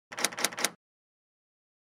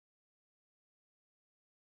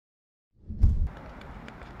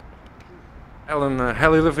Alan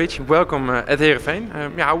Halilovic, welcome at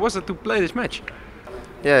Heerenveen. How was it to play this match?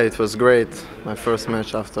 Yeah, it was great. My first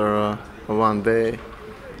match after one day.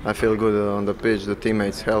 I feel good on the pitch. The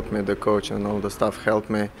teammates helped me, the coach and all the staff helped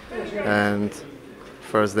me, and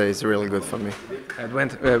first day is really good for me. It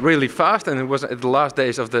went really fast, and it was at the last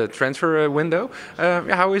days of the transfer window.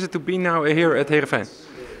 How is it to be now here at Heerenveen?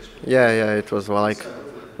 Yeah, it was like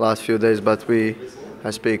last few days, but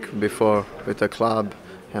I speak before with the club,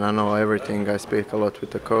 and I know everything. I speak a lot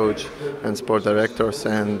with the coach and sport directors,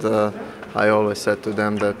 and I always said to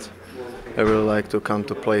them that I really like to come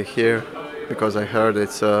to play here because I heard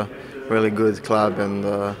it's a really good club and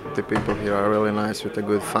the people here are really nice with the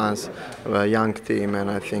good fans, a young team, and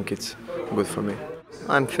I think it's good for me.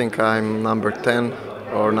 I think I'm number 10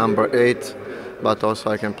 or number 8, but also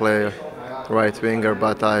I can play right winger,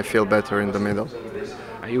 but I feel better in the middle.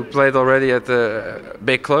 You played already at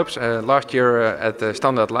big clubs, last year at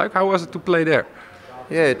Standard Luik. How was it to play there?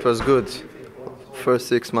 Yeah, it was good. First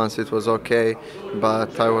 6 months it was okay,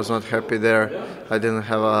 but I was not happy there. I didn't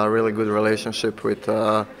have a really good relationship with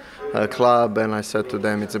a club, and I said to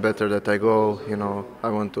them it's better that I go. You know, I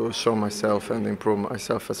want to show myself and improve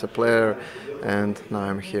myself as a player, and now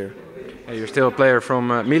I'm here. You're still a player from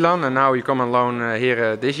Milan, and now you come on loan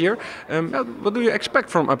here this year. What do you expect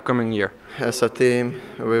from upcoming year? As a team,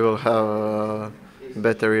 we will have a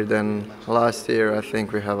better year than last year. I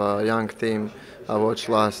think we have a young team. I watched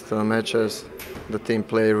last matches. The team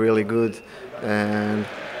play really good, and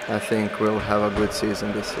I think we'll have a good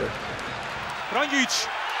season this year. Pranjic.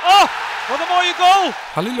 Oh, wat een mooie goal!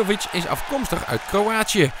 Halilovic is afkomstig uit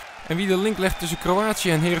Kroatië. En wie de link legt tussen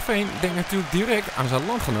Kroatië en Heerenveen denkt natuurlijk direct aan zijn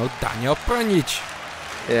landgenoot Daniel Pranjic.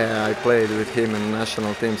 Yeah, I played with him in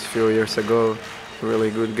national teams a few years ago.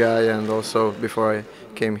 Really good guy, and also before I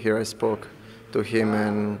came here I spoke to him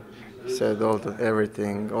and said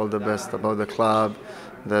everything, all the best about the club,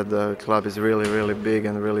 that the club is really big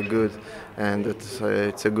and really good, and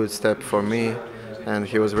it's a good step for me, and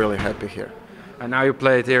he was really happy here. And now you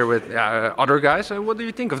played here with other guys. What do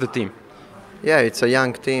you think of the team? Yeah, it's a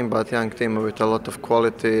young team, but young team with a lot of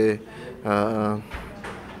quality. I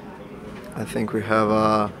think we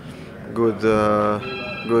have good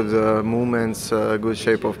movements, good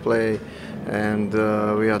shape of play, and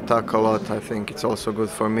we attack a lot. I think it's also good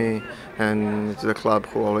for me, and it's the club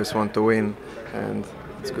who always want to win, and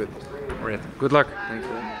it's good. Great. Good luck. Thank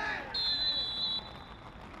you.